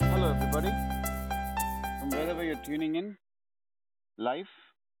everybody. From wherever you're tuning in, life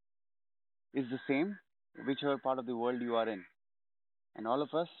is the same, whichever part of the world you are in. And all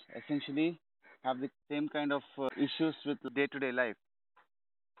of us essentially have the same kind of issues with day to day life.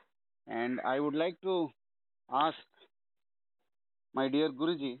 And I would like to ask my dear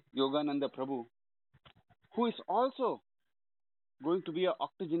Guruji, Yogananda Prabhu, who is also going to be an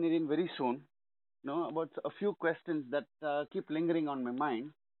octogenarian very soon, about a few questions that keep lingering on my mind.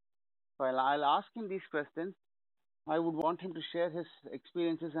 So I'll ask him these questions. I would want him to share his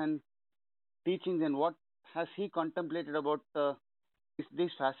experiences and teachings and what has he contemplated about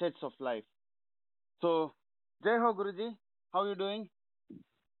these facets of life. So, Jai Ho Guruji, how are you doing?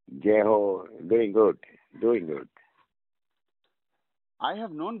 Jai Ho, doing good, doing good. I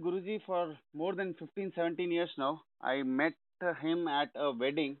have known Guruji for more than 15, 17 years now. I met him at a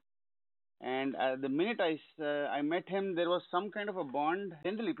wedding, and the minute I met him, there was some kind of a bond.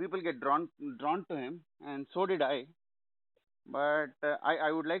 Generally, people get drawn to him, and so did I. But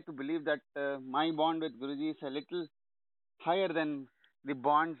I would like to believe that my bond with Guruji is a little higher than the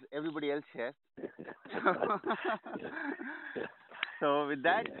bonds everybody else shares. So with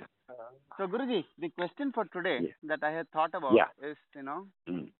that, so Guruji, the question for today Yeah. that I had thought about Yeah. is,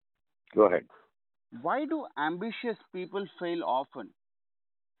 Go ahead. why do ambitious people fail often?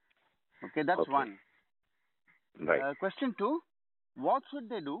 Okay, that's Okay. one. Right. Question two, what should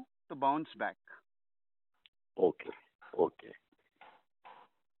they do to bounce back? Okay. Okay.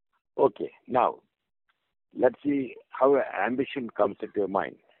 Okay. Now, let's see how ambition comes into your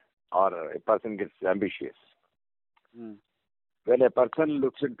mind or a person gets ambitious. Hmm. When a person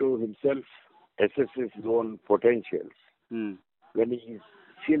looks into himself, assesses his own potentials, Hmm. when he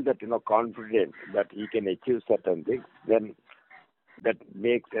feels that, confident that he can achieve certain things, then that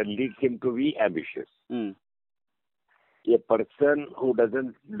makes and leads him to be ambitious. Hmm. A person who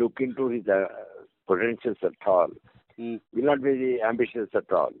doesn't look into his potentials at all Hmm. will not be ambitious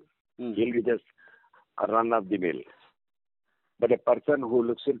at all. Hmm. He'll be just a run of the mill. But a person who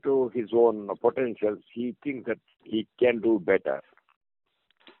looks into his own potentials, he thinks that he can do better.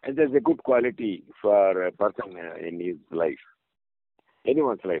 And there's a good quality for a person in his life,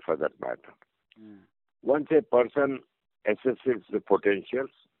 anyone's life for that matter. Hmm. Once a person assesses the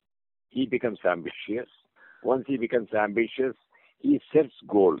potentials, he becomes ambitious. Once he becomes ambitious, he sets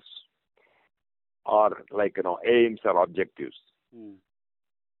goals or aims or objectives. Hmm.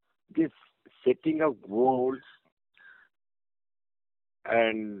 This setting of goals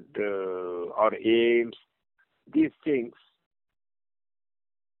and or aims, these things,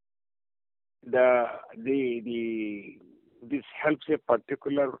 this helps a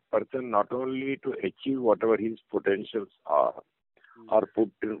particular person not only to achieve whatever his potentials are, or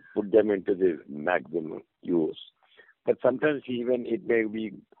put them into the maximum use, but sometimes even it may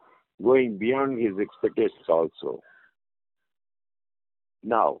be going beyond his expectations also.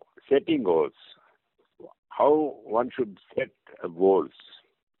 Now, setting goals. How one should set goals.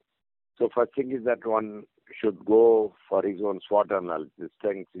 So first thing is that one should go for his own SWOT analysis,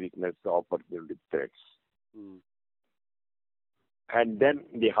 strengths, weakness, opportunity, threats. Hmm. And then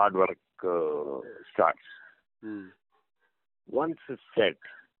the hard work starts. Hmm. Once set,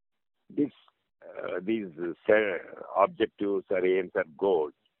 these objectives or aims or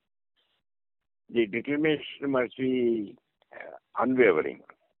goals, the determination must be unwavering.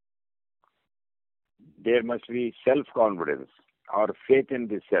 There must be self-confidence or faith in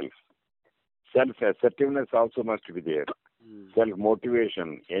the self. Self-assertiveness also must be there. Hmm.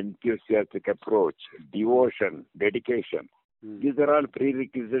 Self-motivation, enthusiastic approach, devotion, dedication. Hmm. These are all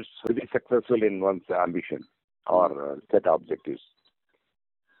prerequisites to be successful in one's ambition or set objectives.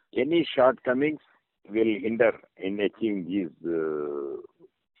 Any shortcomings will hinder in achieving these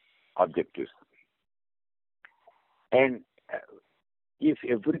objectives. And if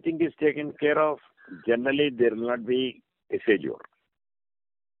everything is taken care of, generally there will not be a failure.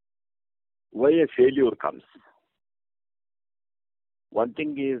 Why a failure comes? One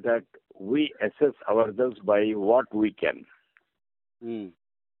thing is that we assess ourselves by what we can. Hmm.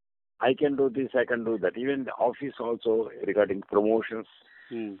 I can do this, I can do that. Even in the office also, regarding promotions,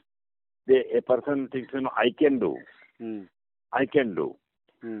 Hmm. a person thinks, I can do. Hmm. I can do.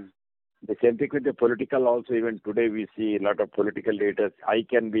 Hmm. The same thing with the political also. Even today we see a lot of political leaders. I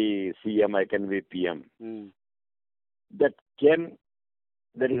can be CM, I can be PM. Hmm. That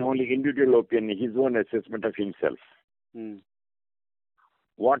is only individual opinion, his own assessment of himself. Hmm.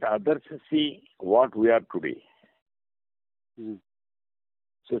 What others see, what we are today. Hmm.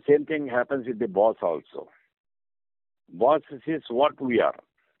 So same thing happens with the boss also. Boss sees what we are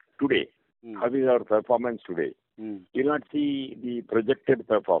today. Hmm. How is our performance today? Hmm. You not see the projected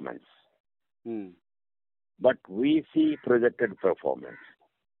performance. Hmm. but we see projected performance.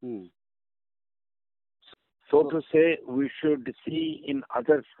 Hmm. So to say, we should see in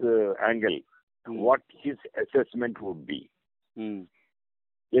others' angle what his assessment would be, Hmm.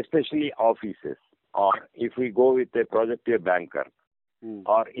 especially offices, or if we go with a projective banker Hmm.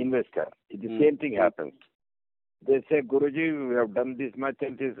 or investor, the same thing happens. They say, Guruji, we have done this much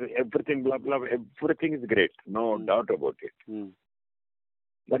and this, everything, blah, blah, everything is great. No doubt about it. Hmm.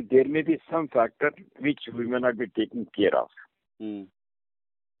 But there may be some factor which we may not be taking care of. Hmm.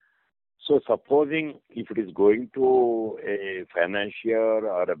 So supposing if it is going to a financier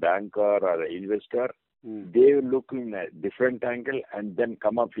or a banker or an investor, they will look in a different angle and then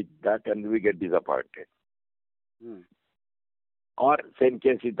come up with that and we get disappointed. Or same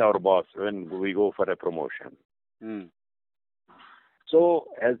case with our boss when we go for a promotion. So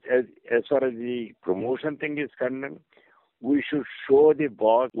as far as the promotion thing is concerned, we should show the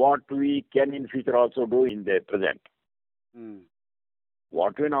boss what we can in future also do in the present.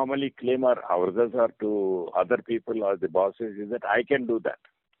 What we normally claim ourselves or to other people or the bosses is that I can do that.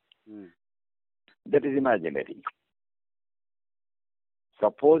 That is imaginary.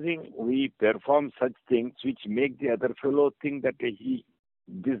 Supposing we perform such things which make the other fellow think that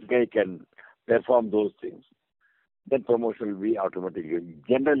this guy can perform those things, then promotion will be automatically.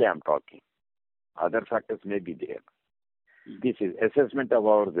 Generally, I'm talking. Other factors may be there. This is assessment of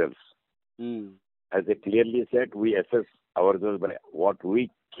ourselves. As I clearly said, we assess ourselves by what we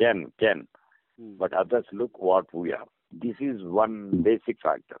can, but others look what we are. This is one basic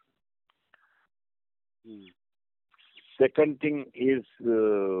factor. Second thing is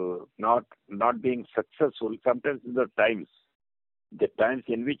not being successful. Sometimes the times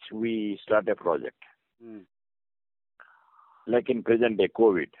in which we start a project, like in present day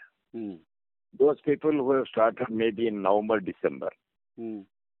COVID, those people who have started maybe in November, December,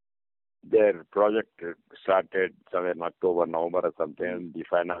 their project started somewhere in October, November or something, and the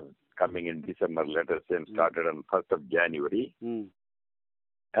finance coming in December, let us say, started on 1st of January.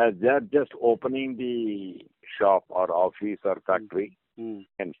 As they are just opening the shop or office or factory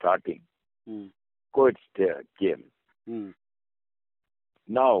and starting, COVID came.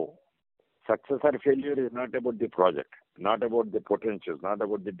 Now, success or failure is not about the project, not about the potentials, not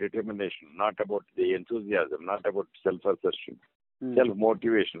about the determination, not about the enthusiasm, not about self-assertion,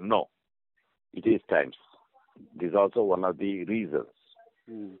 self-motivation. No. It is times. This is also one of the reasons.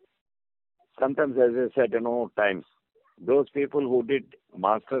 Sometimes, as I said, times. Those people who did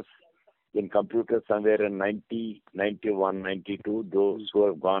masters in computers somewhere in 90, 91, 92, those who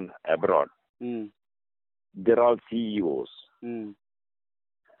have gone abroad, they're all CEOs.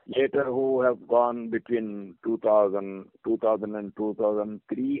 Later, who have gone between 2000 and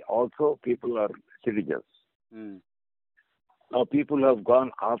 2003, also people are citizens. Now, people who have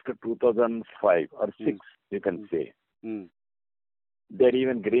gone after 2005 or 6, you can say. Their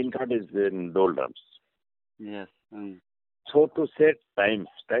even green card is in doldrums. Yes. So to say, times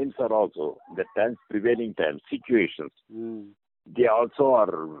are also the times, prevailing times, situations. They also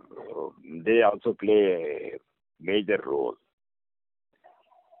play a major role.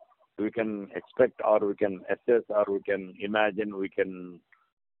 We can expect, or we can assess, or we can imagine, we can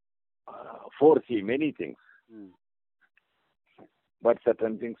foresee many things. But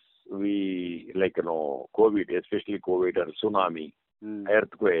certain things we, like, COVID, especially COVID or tsunami,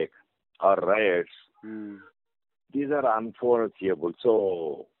 earthquake or riots, these are unforeseeable.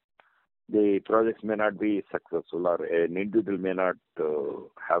 So the projects may not be successful, or an individual may not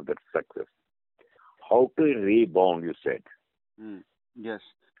have that success. How to rebound, you said? Yes.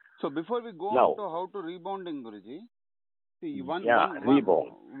 So before we go now, on to how to rebounding, Guruji, see,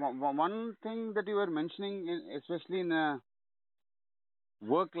 rebound. One thing that you were mentioning, especially in a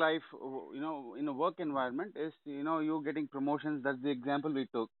work life, in a work environment, is you getting promotions. That's the example we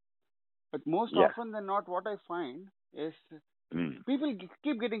took. But most often than not, what I find is people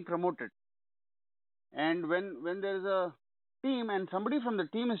keep getting promoted. And when there is a team and somebody from the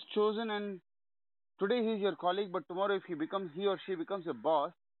team is chosen, and today he's your colleague, but tomorrow if he or she becomes your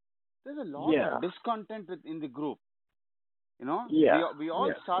boss, there's a lot of discontent in the group. We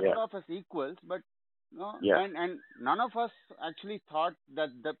all started off as equals, but and none of us actually thought that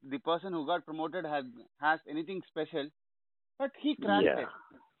the person who got promoted has anything special, but he cracked it.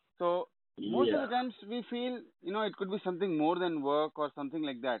 So most of the times we feel, it could be something more than work or something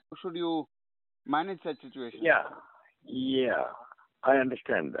like that. How should you manage such situations? I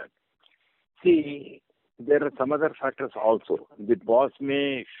understand that. See, there are some other factors also. The boss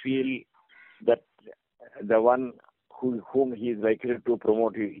may feel that the one whom he is likely to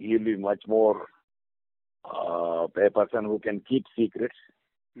promote, he will be much more a person who can keep secrets.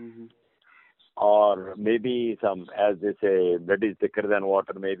 or maybe some, as they say, blood is thicker than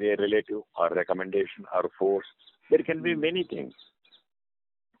water, maybe a relative or recommendation or force. There can be many things.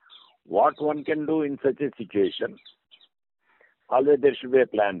 What one can do in such a situation, always there should be a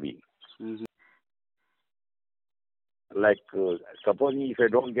plan B. Mm-hmm. Like, supposing if I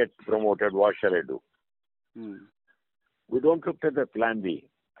don't get promoted, what shall I do? We don't look at the plan B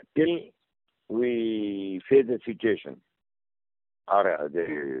till we face the situation or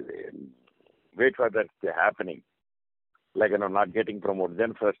wait for that happening. Like, not getting promoted,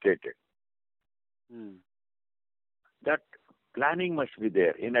 then frustrated. That planning must be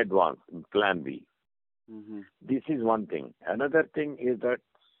there in advance, plan B. This is one thing. Another thing is that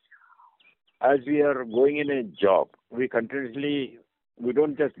as we are going in a job, we continuously, we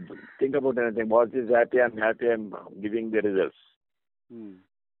don't just think about anything. Boss is happy, I'm giving the results.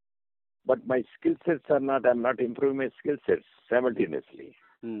 But my skill sets are not, I'm not improving my skill sets simultaneously.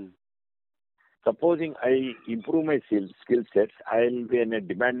 Supposing I improve my skill sets, I'll be in a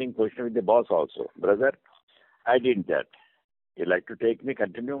demanding position with the boss also. Brother, I did that. You like to take me,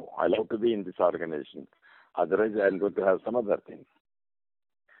 continue, I love to be in this organization. Otherwise, I'm going to have some other thing.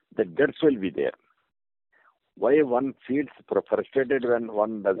 The guts will be there. Why one feels frustrated when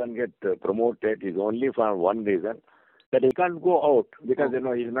one doesn't get promoted is only for one reason, that he can't go out because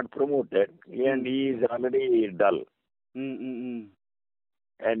he's not promoted and he is already dull. And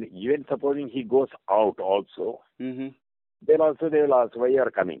even supposing he goes out also, then also they will ask why you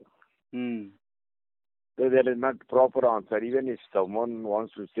are coming. So there is not proper answer. Even if someone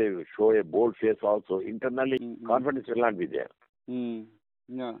wants to show a bold face also, internally confidence will not be there.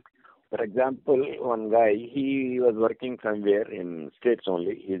 Yeah. For example, one guy, he was working somewhere in States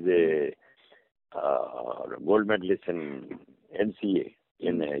only. He's a gold medalist in NCA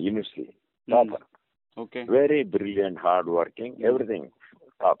in a university. Topper. Okay. Very brilliant, hard-working, everything.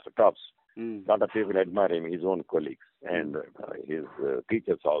 Tops. Lot of people admire him, his own colleagues and his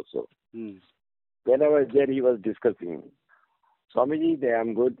teachers also. When I was there, he was discussing, Swamiji, there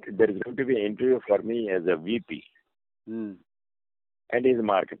is going to be an interview for me as a VP. And his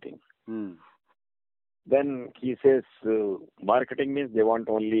marketing. Then he says, marketing means they want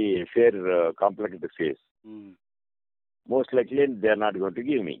only a fair, complicated face. Most likely, they are not going to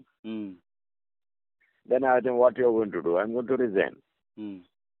give me. Then I asked him, what you are going to do? I'm going to resign.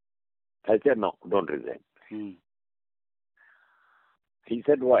 I said, no, don't resign. He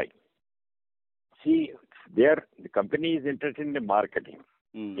said, why? See, the company is interested in the marketing,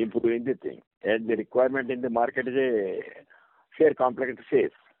 improving the thing. And the requirement in the market is a fair, complicated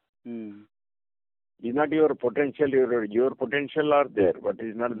face. It's not your potential, your potential are there, but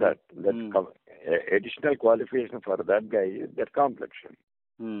it's not that. Additional qualification for that guy is their complexion.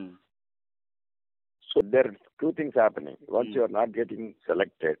 So there are two things happening. Once you are not getting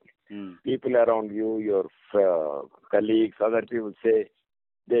selected, people around you, your colleagues, other people say,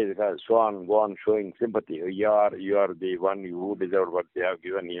 they go on showing sympathy. You are the one who deserved what they have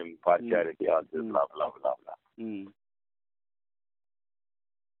given him, partiality, all this, blah, blah, blah, blah.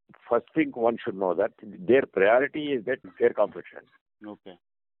 First thing one should know that their priority is that fair competition. Okay.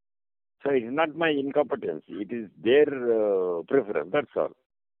 So it is not my incompetence. It is their preference. That's all.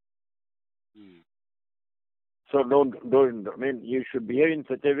 So you should behave in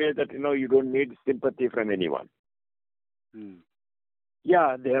such a way that, you don't need sympathy from anyone.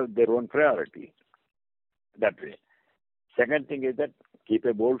 Yeah, they have their own priority. That way. Second thing is that keep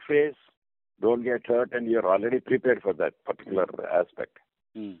a bold face, don't get hurt, and you're already prepared for that particular aspect.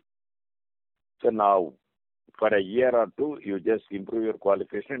 So now, for a year or two, you just improve your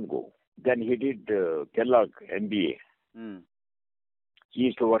qualification and go. Then he did Kellogg MBA. He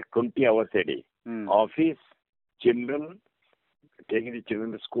used to work 20 hours a day. Office, children, taking the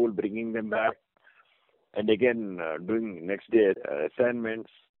children to school, bringing them back, and again doing next day assignments.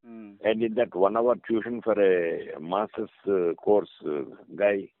 And in that 1 hour tuition for a master's course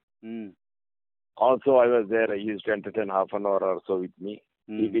guy. Also, I was there. I used to entertain half an hour or so with me.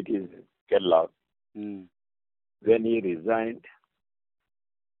 He did his Kellogg. When he resigned,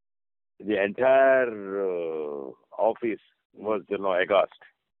 the entire office was, aghast.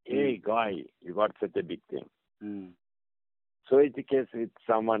 Hey, guy, you got such a big thing. So it's the case with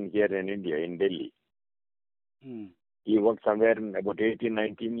someone here in India, in Delhi. He worked somewhere in about 18,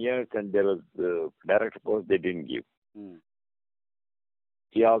 19 years, and there was the director post they didn't give.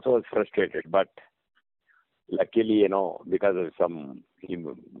 He also was frustrated, but luckily, because of some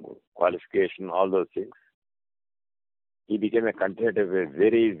qualification, all those things, he became a content of a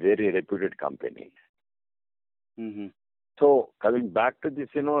very, very reputed company. So, coming back to this,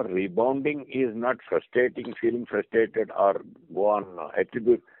 rebounding is not frustrating, feeling frustrated or go on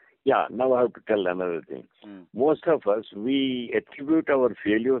attribute. Yeah, now I have to tell another thing. Most of us, we attribute our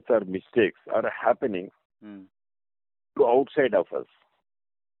failures or mistakes are happening to outside of us.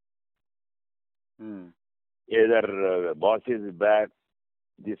 Either boss is bad,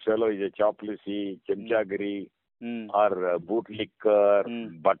 this fellow is a choplessy, chimchagiri, or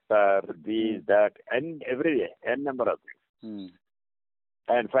bootlicker, butter, this, that, and every day, n number of things.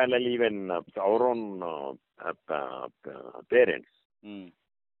 And finally, even our own parents.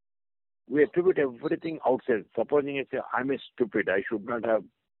 We attribute everything outside. Supposing I say, I'm a stupid, I should not have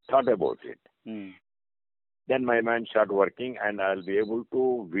thought about it. Then my mind start working and I'll be able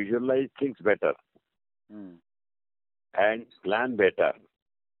to visualize things better. And plan better,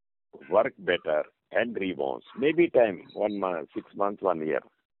 work better, and rebounds. Maybe time, 1 month, 6 months, 1 year.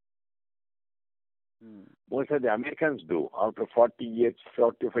 Most of the Americans do. After 40 years,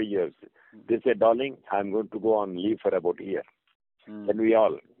 45 years, they say, darling, I'm going to go on leave for about a year. Can we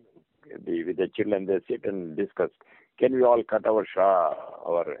all, with the children, they sit and discuss, can we all cut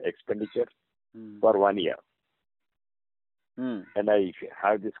our expenditure for 1 year? And I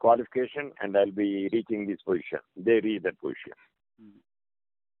have this qualification and I'll be reaching this position. They reach that position.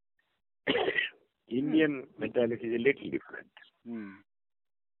 Indian mentality is a little different.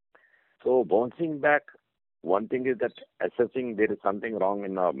 So bouncing back, one thing is that assessing there is something wrong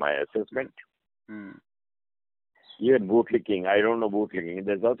in my assessment. Even bootlicking, I don't know bootlicking.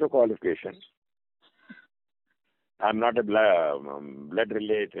 There's also qualification. I'm not a blood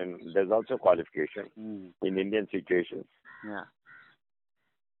related, and there's also qualification in Indian situations. Yeah.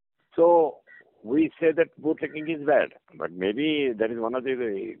 So we say that bootlicking is bad, but maybe that is one of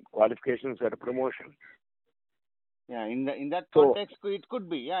the qualifications for a promotion. Yeah, in that context, it could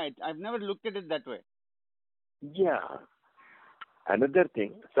be. Yeah, I've never looked at it that way. Yeah. Another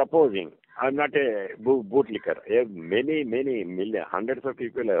thing, supposing I'm not a bootlicker. Many, millions, hundreds of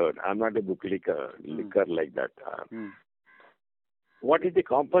people have heard. I'm not a bootlicker like that. What is the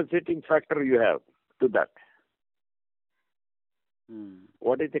compensating factor you have to that?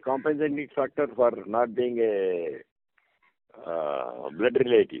 What is the compensating factor for not being a blood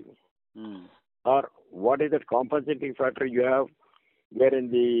relative? Or what is the compensating factor you have wherein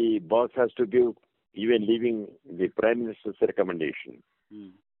the boss has to give, even leaving the Prime Minister's recommendation?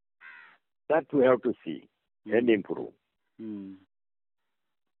 That we have to see and improve.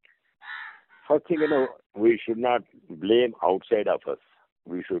 First thing, we should not blame outside of us.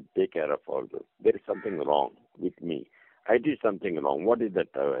 We should take care of all this. There is something wrong with me. I did something wrong. What is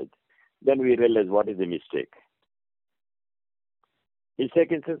that? Then we realize what is the mistake. In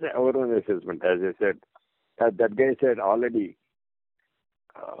second instance, our own assessment, as I said, that guy said already,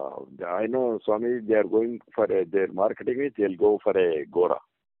 I know Swami, they are going for their marketing is they'll go for a Gora.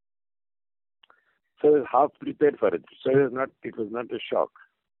 So I was half prepared for it. So it was not a shock.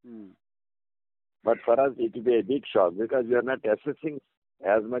 But for us, it will be a big shock because we are not assessing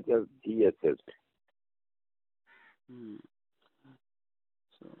as much as he assessed.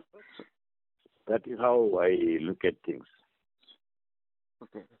 So that is how I look at things.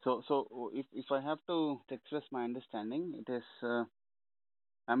 Okay. So if I have to express my understanding, it is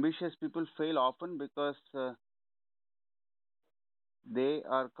ambitious people fail often because they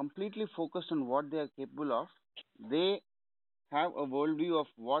are completely focused on what they are capable of. They have a worldview of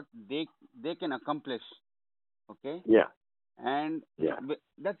what they can accomplish. Okay. Yeah. And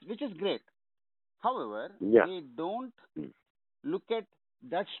which is great. However, they don't look at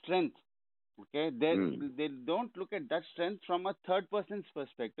that strength. Okay, they don't look at that strength from a third person's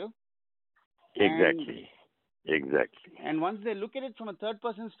perspective. Exactly. And once they look at it from a third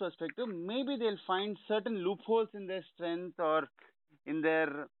person's perspective, maybe they'll find certain loopholes in their strength or in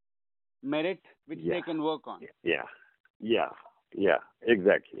their merit which they can work on. Yeah,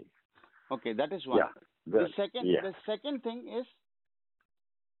 exactly. Okay, that is one. Yeah. The second thing is,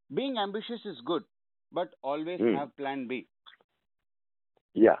 being ambitious is good, but always have plan B.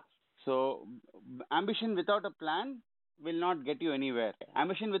 Yeah. So, ambition without a plan will not get you anywhere.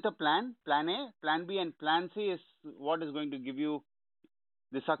 Ambition with a plan A, plan B, and plan C is what is going to give you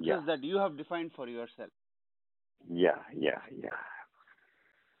the success that you have defined for yourself. Yeah.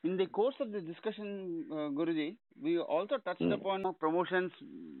 In the course of the discussion, Guruji, we also touched upon promotions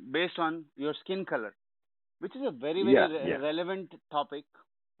based on your skin color, which is a very, very relevant topic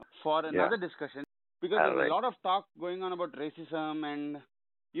for another discussion, because there's a lot of talk going on about racism, and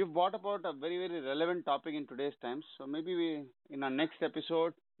you've brought about a very, very relevant topic in today's times. So maybe in our next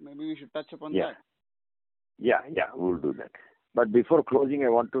episode, maybe we should touch upon that. Yeah, we'll do that. But before closing, I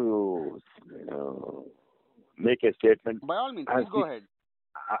want to make a statement. By all means, please go ahead.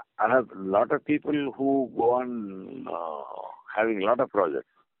 I have a lot of people who go on having a lot of projects.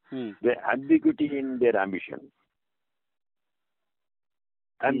 The ambiguity in their ambition.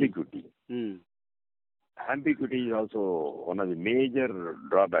 Ambiguity. Ambiguity is also one of the major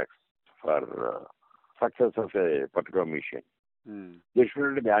drawbacks for success of a particular mission. There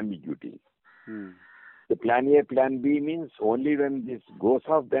shouldn't be ambiguity. The plan A, plan B means only when this goes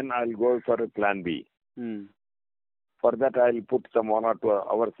off, then I'll go for a plan B. For that, I'll put some 1 or 2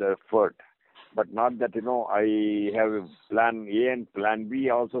 hours effort. But not that, I have a plan A and plan B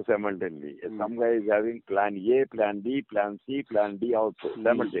also simultaneously. Some guy is having plan A, plan B, plan C, plan D also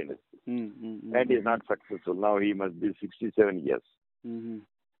simultaneously. And he's not successful. Now he must be 67 years.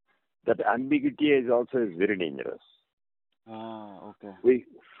 That ambiguity is also very dangerous. Okay. We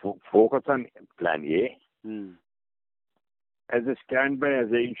focus on plan A. As a standby,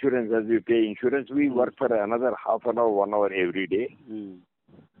 as a insurance, as we pay insurance, we work for another half an hour, 1 hour every day.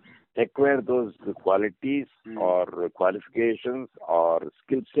 Acquire those qualities or qualifications or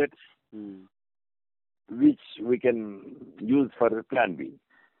skill sets which we can use for plan B.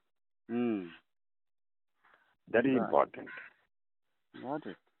 That is important. Got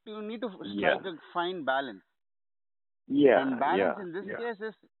it. You need to strike a fine balance. Yeah. And balance in this case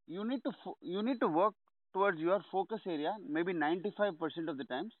is you need to work towards your focus area maybe 95% of the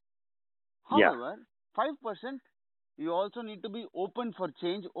times. However, 5% you also need to be open for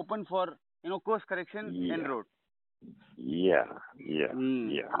change, open for course correction en route. Yeah.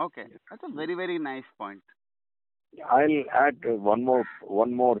 Okay, that's a very, very nice point. I'll add one more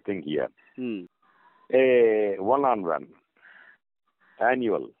thing here. A one-on-one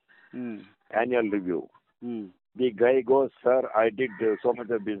annual review. The guy goes, sir, I did so much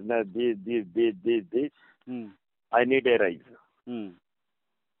of business, this. I need a rise.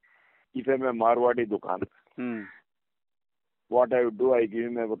 If I'm a Marwadi Dukan, what I would do, I give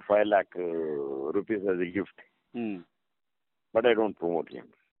him about 5 lakh rupees as a gift. But I don't promote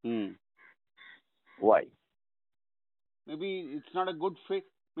him. Why? Maybe it's not a good fit.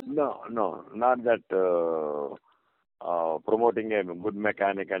 No, not that promoting a good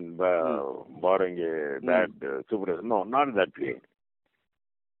mechanic and borrowing a bad supervisor. No, not that way.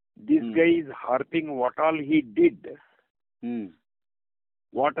 This guy is harping what all he did.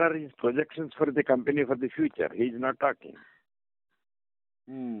 What are his projections for the company for the future? He is not talking.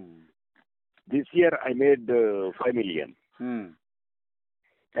 This year I made 5 million.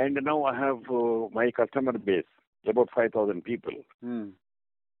 And now I have my customer base, about 5,000 people.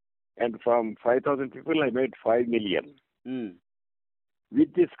 And from 5,000 people, I made 5 million.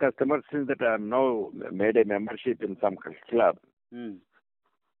 With this customer, since that I have now made a membership in some club,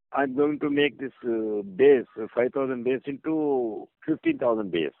 I'm going to make this base, 5,000 base into 15,000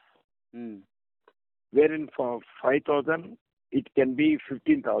 base. Wherein for 5,000, it can be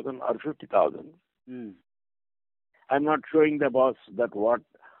 15,000 or 50,000. I'm not showing the boss that what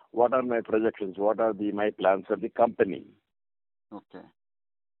are my projections, what are my plans for the company. Okay.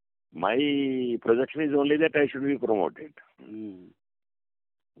 My projection is only that I should be promoted. And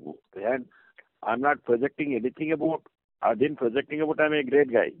I'm not projecting anything about, I've been projecting about I'm a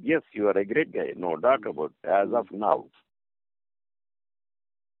great guy. Yes, you are a great guy, no doubt about it, as of now.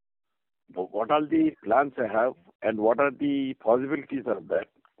 But what are the plans I have and what are the possibilities of that?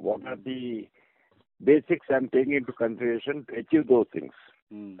 What are the basics I'm taking into consideration to achieve those things?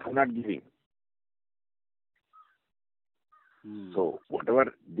 I'm not giving. So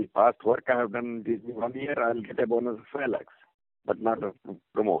whatever the past work I have done this 1 year, I'll get a bonus of 5 lakhs, but not a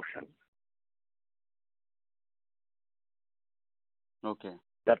promotion. Okay.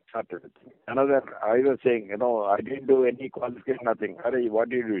 That sort of thing. Another, I was saying, I didn't do any qualification, nothing. Arey, what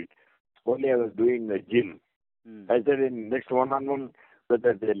did you do? Only I was doing the gym. I said in next one-on-one,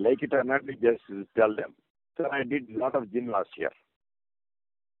 whether they like it or not, we just tell them. So I did a lot of gym last year.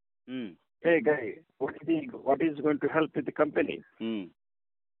 Hey guy, what is going to help with the company? Sir,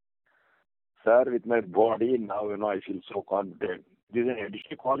 with my body now, I feel so confident. This is an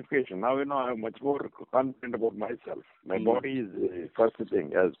additional qualification. Now, I'm much more confident about myself. My body is the first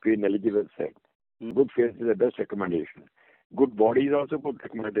thing, as Queen Elizabeth said. Good face is the best recommendation. Good body is also good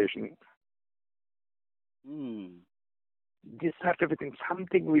recommendation. This sort of thing,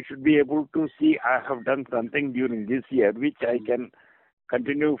 something we should be able to see. I have done something during this year which I can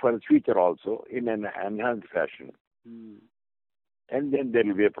continue for the future also in an enhanced fashion. And then there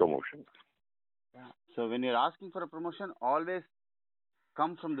will be a promotion. Yeah. So when you're asking for a promotion, always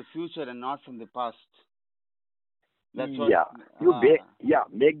come from the future and not from the past. That's what.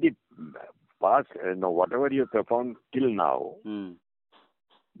 Make the past, whatever you performed till now,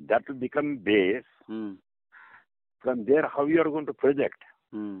 that will become base. From there, how you are going to project.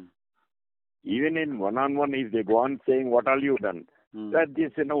 Even in one-on-one, if they go on saying, what all you done? That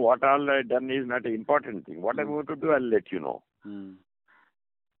this, what all I done is not an important thing. What I'm going to do, I'll let you know.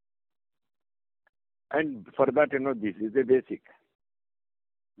 And for that, this is the basic.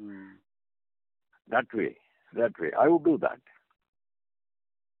 That way. I would do that.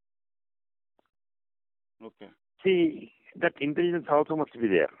 Okay. See, that intelligence also must be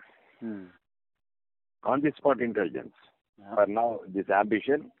there. On the spot intelligence. Yeah. Now, this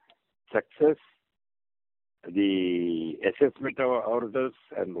ambition, success, the assessment of ourselves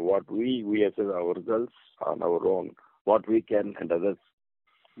and what we assess ourselves on our own, what we can and others,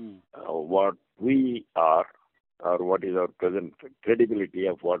 what we are, or what is our present credibility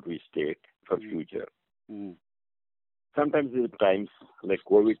of what we state for future. Sometimes in times, like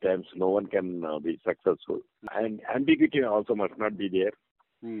COVID times, no one can be successful. And ambiguity also must not be there.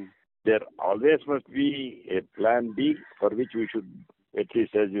 There always must be a plan B for which we should, at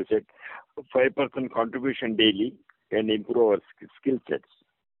least as you said, 5% contribution daily and improve our skill sets.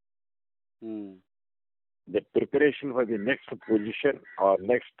 The preparation for the next position or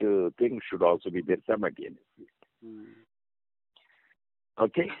next thing should also be there simultaneously.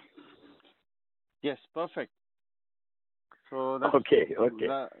 Okay? Yes, perfect. So that's Okay.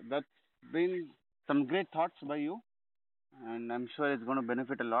 That's been some great thoughts by you, and I'm sure it's going to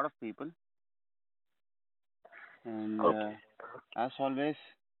benefit a lot of people. And Okay. as always,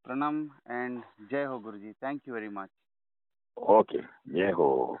 Pranam and Jai Ho Guruji. Thank you very much. Okay. Yeah.